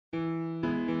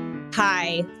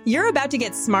Hi, you're about to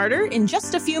get smarter in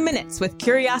just a few minutes with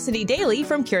Curiosity Daily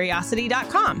from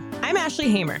Curiosity.com. I'm Ashley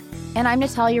Hamer. And I'm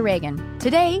Natalia Reagan.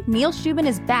 Today, Neil Shubin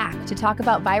is back to talk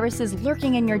about viruses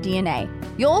lurking in your DNA.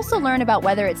 You'll also learn about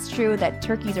whether it's true that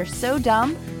turkeys are so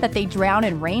dumb that they drown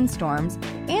in rainstorms,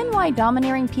 and why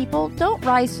domineering people don't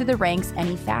rise through the ranks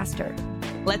any faster.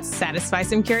 Let's satisfy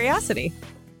some curiosity.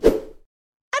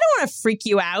 I don't want to freak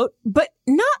you out, but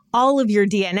not all of your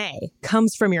DNA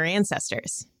comes from your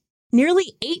ancestors.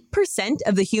 Nearly 8%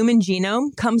 of the human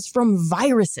genome comes from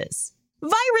viruses.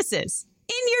 Viruses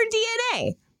in your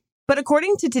DNA. But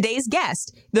according to today's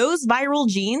guest, those viral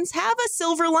genes have a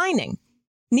silver lining.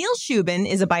 Neil Shubin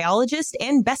is a biologist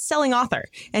and best-selling author,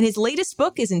 and his latest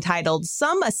book is entitled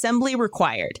Some Assembly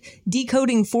Required: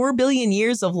 Decoding 4 Billion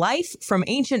Years of Life from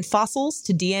Ancient Fossils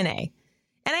to DNA.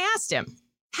 And I asked him,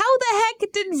 how the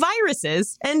heck did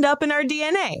viruses end up in our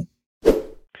DNA?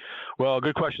 Well,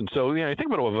 good question. So, I think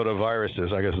about what a virus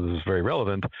is. I guess this is very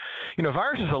relevant. A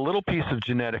virus is a little piece of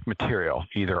genetic material,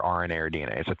 either RNA or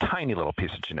DNA. It's a tiny little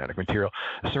piece of genetic material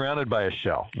surrounded by a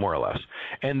shell, more or less.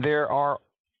 And there are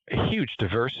a huge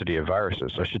diversity of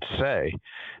viruses, I should say.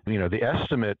 The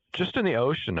estimate just in the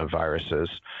ocean of viruses,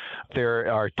 there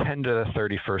are 10 to the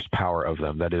 31st power of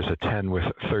them. That is a 10 with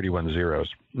 31 zeros,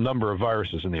 number of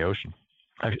viruses in the ocean.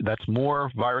 That's more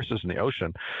viruses in the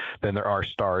ocean than there are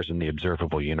stars in the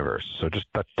observable universe. So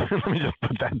let me just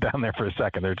put that down there for a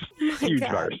second. They're just huge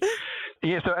viruses.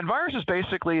 Yeah, and viruses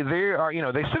basically,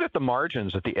 they sit at the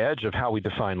margins, at the edge of how we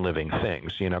define living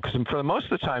things, because for the most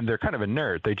of the time, they're kind of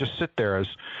inert. They just sit there as,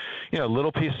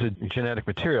 little pieces of genetic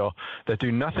material that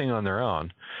do nothing on their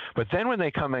own. But then when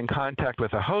they come in contact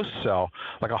with a host cell,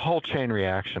 like a whole chain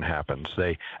reaction happens.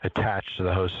 They attach to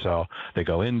the host cell, they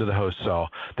go into the host cell,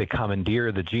 they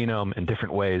commandeer the genome in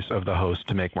different ways of the host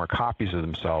to make more copies of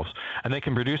themselves. And they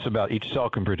can produce each cell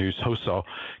can produce, host cell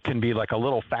can be like a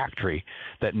little factory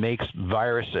that makes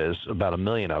viruses, about 1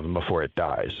 million of them, before it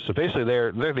dies. So basically,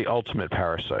 they're the ultimate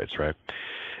parasites, right?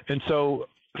 And so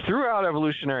throughout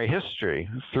evolutionary history,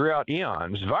 throughout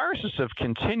eons, viruses have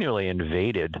continually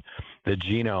invaded the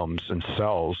genomes and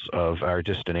cells of our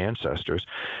distant ancestors.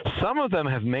 Some of them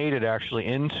have made it actually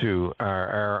into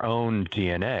our own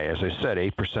DNA. As I said,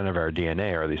 8% of our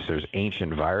DNA are these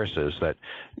ancient viruses that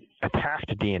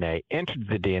attacked DNA, entered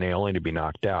the DNA only to be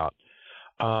knocked out.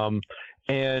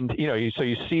 And so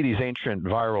you see these ancient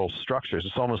viral structures.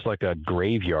 It's almost like a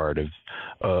graveyard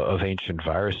of ancient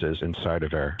viruses inside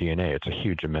of our DNA. It's a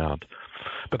huge amount.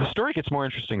 But the story gets more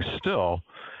interesting still.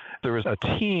 There was a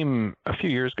team a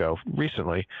few years ago,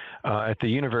 recently, at the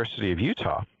University of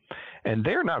Utah. And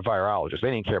they're not virologists. They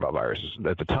didn't care about viruses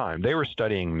at the time. They were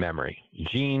studying memory,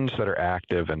 genes that are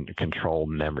active and control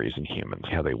memories in humans,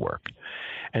 how they work.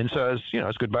 And so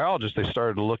as good biologists, they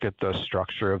started to look at the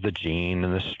structure of the gene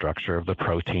and the structure of the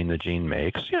protein the gene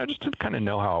makes, just to kind of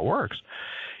know how it works.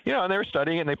 And they were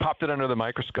studying it, and they popped it under the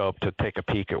microscope to take a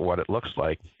peek at what it looks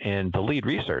like. And the lead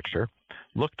researcher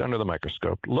looked under the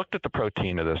microscope, looked at the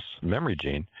protein of this memory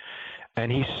gene, and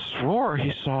he swore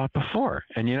he saw it before.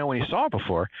 And when he saw it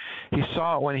before, he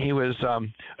saw it when he was a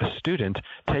student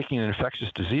taking an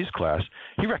infectious disease class.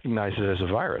 He recognized it as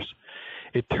a virus.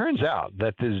 It turns out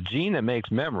that this gene that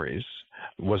makes memories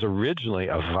was originally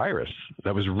a virus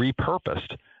that was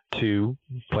repurposed to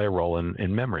play a role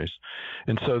in memories.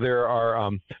 And so there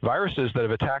are viruses that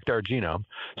have attacked our genome.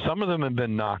 Some of them have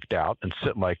been knocked out and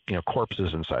sit like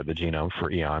corpses inside the genome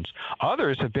for eons.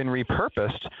 Others have been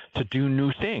repurposed to do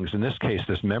new things, in this case,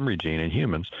 this memory gene in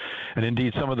humans. And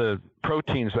indeed, some of the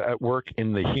proteins that work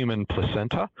in the human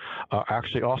placenta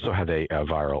actually also have a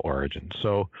viral origin.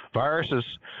 So viruses,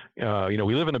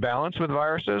 we live in a balance with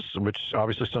viruses, which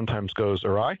obviously sometimes goes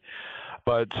awry.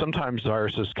 But sometimes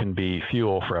viruses can be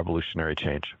fuel for evolutionary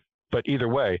change. But either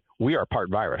way, we are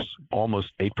part virus. Almost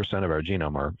 8% of our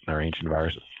genome are ancient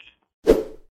viruses.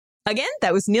 Again,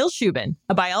 that was Neil Shubin,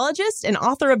 a biologist and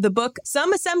author of the book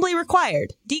Some Assembly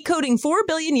Required: Decoding 4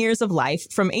 Billion Years of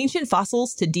Life from Ancient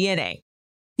Fossils to DNA.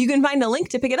 You can find a link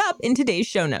to pick it up in today's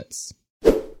show notes.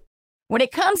 When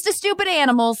it comes to stupid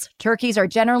animals, turkeys are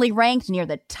generally ranked near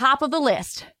the top of the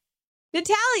list.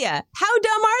 Natalia, how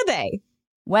dumb are they?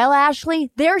 Well,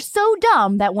 Ashley, they're so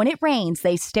dumb that when it rains,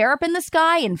 they stare up in the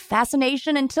sky in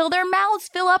fascination until their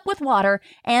mouths fill up with water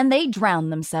and they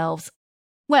drown themselves.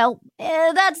 Well,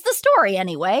 that's the story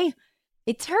anyway.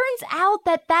 It turns out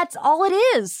that that's all it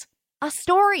is, a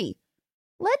story.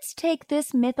 Let's take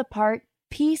this myth apart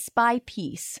piece by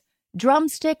piece,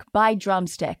 drumstick by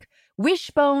drumstick,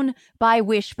 wishbone by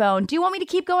wishbone. Do you want me to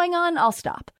keep going on? I'll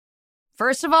stop.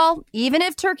 First of all, even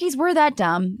if turkeys were that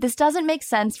dumb, this doesn't make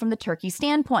sense from the turkey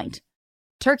standpoint.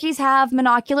 Turkeys have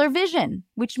monocular vision,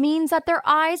 which means that their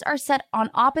eyes are set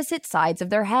on opposite sides of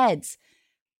their heads.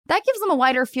 That gives them a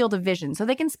wider field of vision so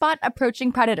they can spot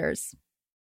approaching predators.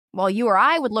 While you or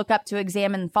I would look up to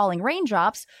examine falling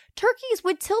raindrops, turkeys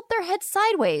would tilt their heads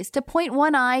sideways to point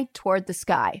one eye toward the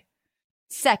sky.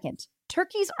 Second,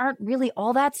 turkeys aren't really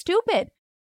all that stupid.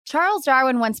 Charles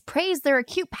Darwin once praised their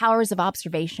acute powers of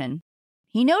observation.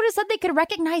 He noticed that they could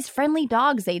recognize friendly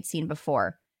dogs they'd seen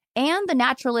before. And the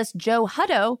naturalist Joe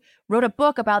Hutto wrote a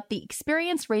book about the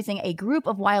experience raising a group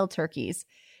of wild turkeys.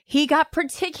 He got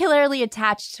particularly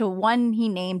attached to one he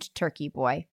named Turkey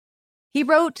Boy. He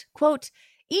wrote, quote,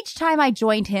 "Each time I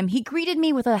joined him, he greeted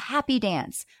me with a happy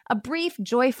dance, a brief,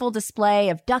 joyful display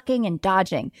of ducking and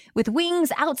dodging, with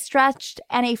wings outstretched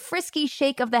and a frisky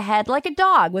shake of the head like a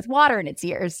dog with water in its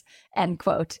ears," end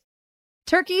quote.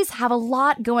 Turkeys have a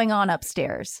lot going on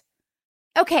upstairs.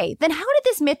 Okay, then how did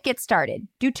this myth get started?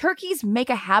 Do turkeys make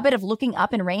a habit of looking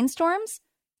up in rainstorms?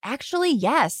 Actually,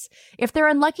 yes, if they're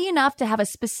unlucky enough to have a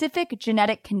specific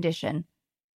genetic condition.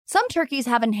 Some turkeys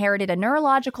have inherited a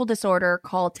neurological disorder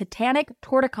called tetanic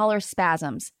torticolor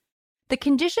spasms. The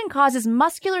condition causes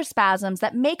muscular spasms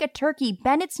that make a turkey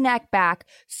bend its neck back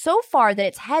so far that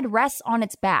its head rests on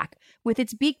its back, with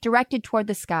its beak directed toward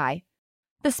the sky.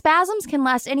 The spasms can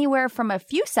last anywhere from a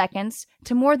few seconds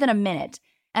to more than a minute,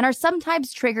 and are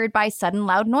sometimes triggered by sudden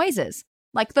loud noises,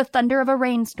 like the thunder of a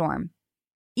rainstorm.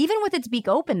 Even with its beak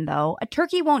open, though, a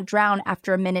turkey won't drown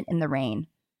after a minute in the rain.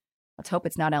 Let's hope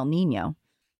it's not El Nino.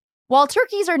 While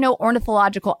turkeys are no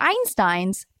ornithological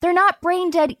Einsteins, they're not brain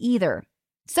dead either.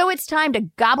 So it's time to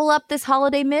gobble up this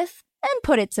holiday myth and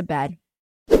put it to bed.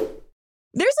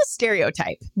 There's a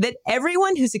stereotype that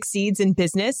everyone who succeeds in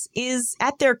business is,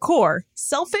 at their core,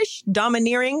 selfish,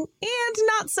 domineering, and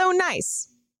not so nice.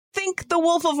 Think The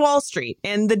Wolf of Wall Street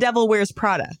and The Devil Wears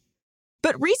Prada.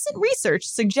 But recent research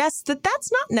suggests that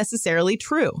that's not necessarily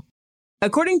true.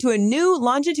 According to a new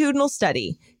longitudinal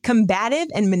study, combative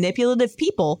and manipulative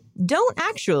people don't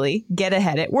actually get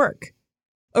ahead at work.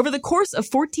 Over the course of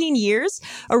 14 years,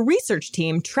 a research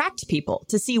team tracked people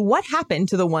to see what happened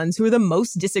to the ones who were the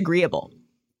most disagreeable.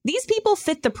 These people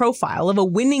fit the profile of a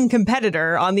winning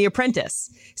competitor on The Apprentice,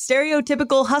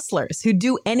 stereotypical hustlers who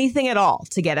do anything at all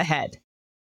to get ahead.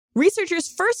 Researchers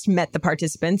first met the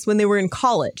participants when they were in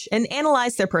college and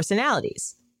analyzed their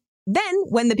personalities. Then,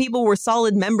 when the people were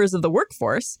solid members of the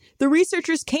workforce, the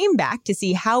researchers came back to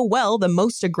see how well the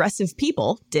most aggressive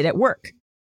people did at work.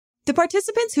 The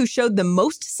participants who showed the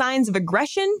most signs of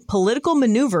aggression, political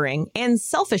maneuvering, and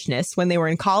selfishness when they were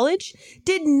in college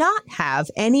did not have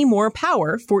any more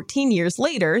power 14 years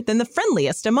later than the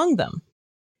friendliest among them.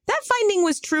 That finding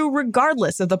was true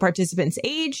regardless of the participants'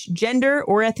 age, gender,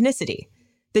 or ethnicity.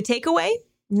 The takeaway?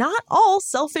 Not all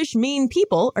selfish, mean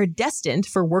people are destined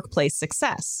for workplace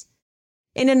success.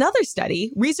 In another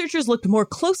study, researchers looked more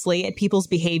closely at people's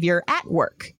behavior at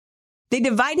work. They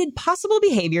divided possible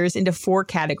behaviors into 4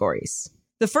 categories.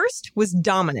 The first was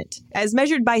dominant, as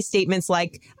measured by statements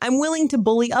like, "I'm willing to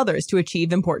bully others to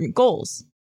achieve important goals."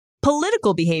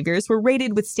 Political behaviors were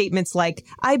rated with statements like,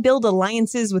 "I build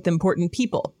alliances with important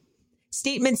people."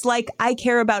 Statements like, "I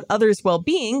care about others'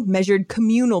 well-being" measured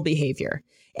communal behavior.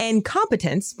 And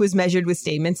competence was measured with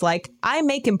statements like, "I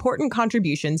make important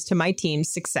contributions to my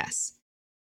team's success."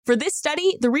 For this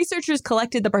study, the researchers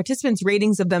collected the participants'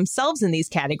 ratings of themselves in these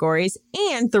categories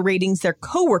and the ratings their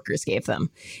coworkers gave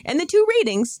them, and the 2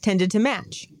 ratings tended to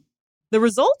match. The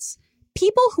results?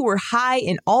 People who were high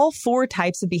in all 4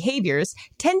 types of behaviors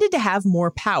tended to have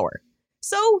more power.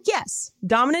 So yes,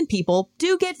 dominant people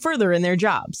do get further in their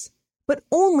jobs, but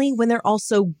only when they're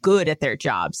also good at their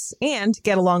jobs and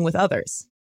get along with others.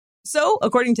 So,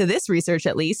 according to this research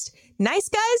at least, nice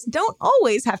guys don't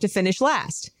always have to finish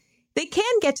last. They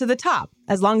can get to the top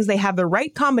as long as they have the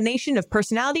right combination of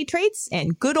personality traits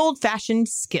and good old-fashioned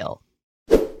skill.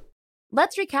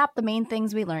 Let's recap the main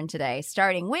things we learned today,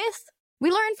 starting with, we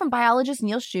learned from biologist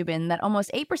Neil Shubin that almost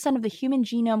 8% of the human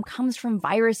genome comes from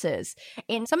viruses.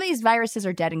 And some of these viruses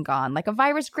are dead and gone, like a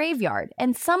virus graveyard.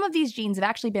 And some of these genes have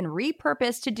actually been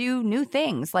repurposed to do new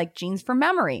things, like genes for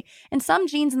memory. And some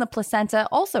genes in the placenta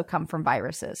also come from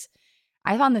viruses.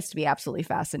 I found this to be absolutely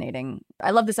fascinating. I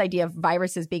love this idea of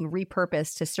viruses being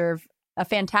repurposed to serve a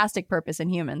fantastic purpose in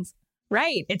humans.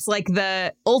 Right. It's like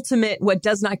the ultimate, what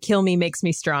does not kill me makes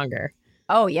me stronger.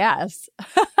 Oh, yes.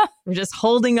 We're just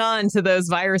holding on to those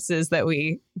viruses that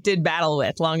we did battle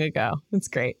with long ago. It's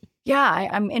great. Yeah,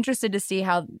 I'm interested to see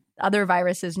how other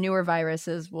viruses, newer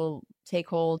viruses, will take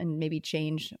hold and maybe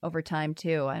change over time,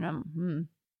 too. And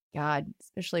God,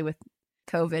 especially with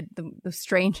COVID,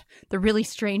 the really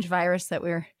strange virus that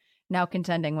we're now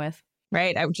contending with.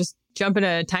 Right? I would just jump in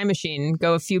a time machine,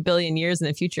 go a few billion years in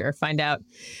the future, find out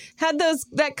how'd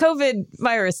that COVID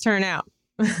virus turn out.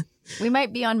 We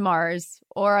might be on Mars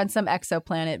or on some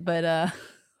exoplanet, but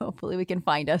hopefully we can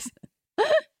find us.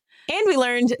 And we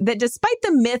learned that despite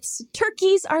the myths,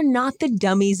 turkeys are not the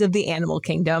dummies of the animal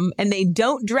kingdom, and they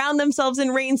don't drown themselves in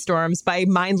rainstorms by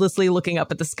mindlessly looking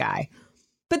up at the sky.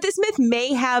 But this myth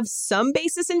may have some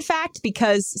basis in fact,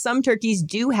 because some turkeys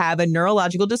do have a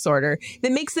neurological disorder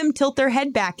that makes them tilt their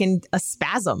head back in a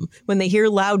spasm when they hear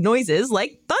loud noises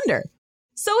like thunder.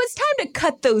 So it's time to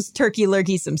cut those turkey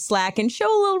lurkeys some slack and show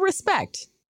a little respect.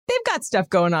 They've got stuff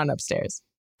going on upstairs.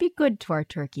 Be good to our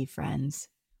turkey friends.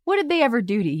 What did they ever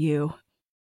do to you?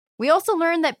 We also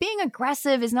learned that being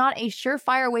aggressive is not a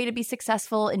surefire way to be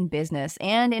successful in business.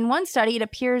 And in one study, it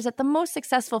appears that the most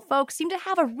successful folks seem to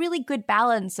have a really good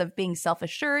balance of being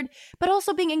self-assured, but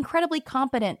also being incredibly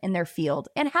competent in their field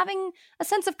and having a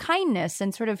sense of kindness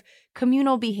and sort of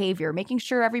communal behavior, making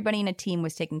sure everybody in a team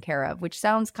was taken care of, which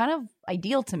sounds kind of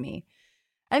ideal to me.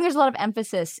 I think there's a lot of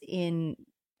emphasis in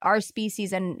our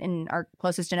species and in our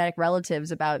closest genetic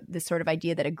relatives about this sort of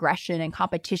idea that aggression and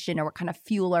competition are what kind of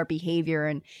fuel our behavior.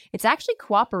 And it's actually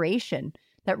cooperation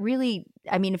that really,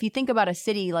 I mean, if you think about a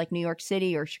city like New York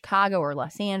City or Chicago or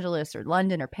Los Angeles or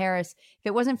London or Paris, if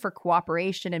it wasn't for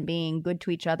cooperation and being good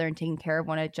to each other and taking care of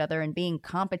one another and being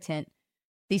competent,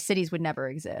 these cities would never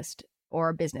exist or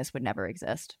a business would never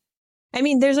exist. I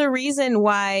mean, there's a reason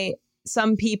why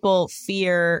some people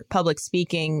fear public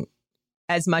speaking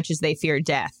as much as they fear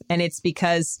death. And it's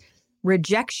because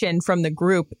rejection from the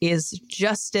group is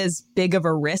just as big of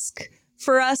a risk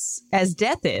for us as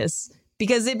death is,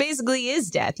 because it basically is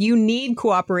death. You need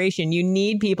cooperation. You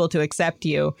need people to accept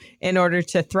you in order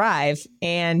to thrive.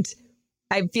 And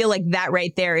I feel like that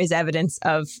right there is evidence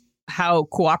of how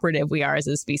cooperative we are as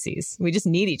a species. We just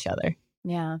need each other.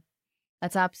 Yeah,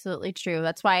 that's absolutely true.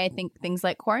 That's why I think things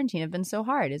like quarantine have been so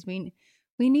hard, is we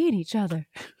need each other.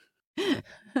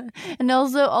 And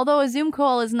also, although a Zoom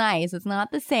call is nice, it's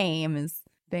not the same as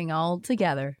being all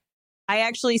together. I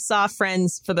actually saw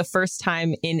friends for the first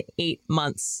time in 8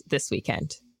 months this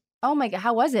weekend. Oh my God,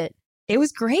 how was it? It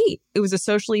was great. It was a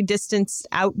socially distanced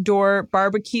outdoor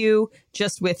barbecue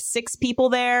just with 6 people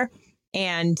there.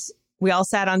 And we all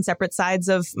sat on separate sides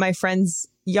of my friend's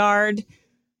yard.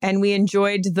 And we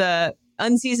enjoyed the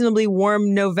unseasonably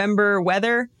warm November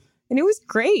weather. And it was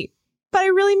great. But I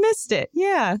really missed it.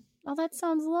 Yeah. Oh, that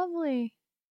sounds lovely.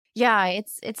 Yeah,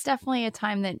 it's definitely a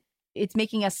time that it's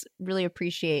making us really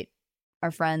appreciate our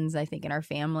friends, I think, and our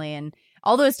family. And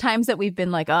all those times that we've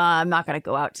been like, oh, I'm not going to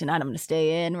go out tonight, I'm going to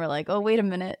stay in. We're like, oh, wait a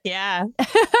minute. Yeah.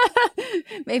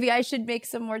 Maybe I should make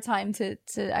some more time to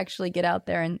actually get out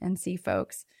there and see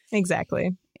folks.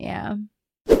 Exactly. Yeah.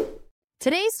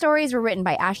 Today's stories were written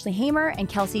by Ashley Hamer and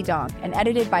Kelsey Donk and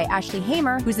edited by Ashley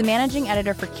Hamer, who's the managing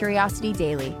editor for Curiosity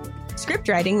Daily. Script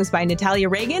writing was by Natalia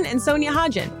Reagan and Sonia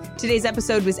Hodgen. Today's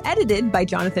episode was edited by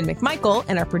Jonathan McMichael,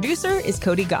 and our producer is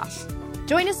Cody Goff.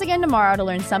 Join us again tomorrow to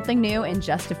learn something new in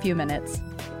just a few minutes.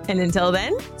 And until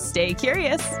then, stay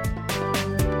curious.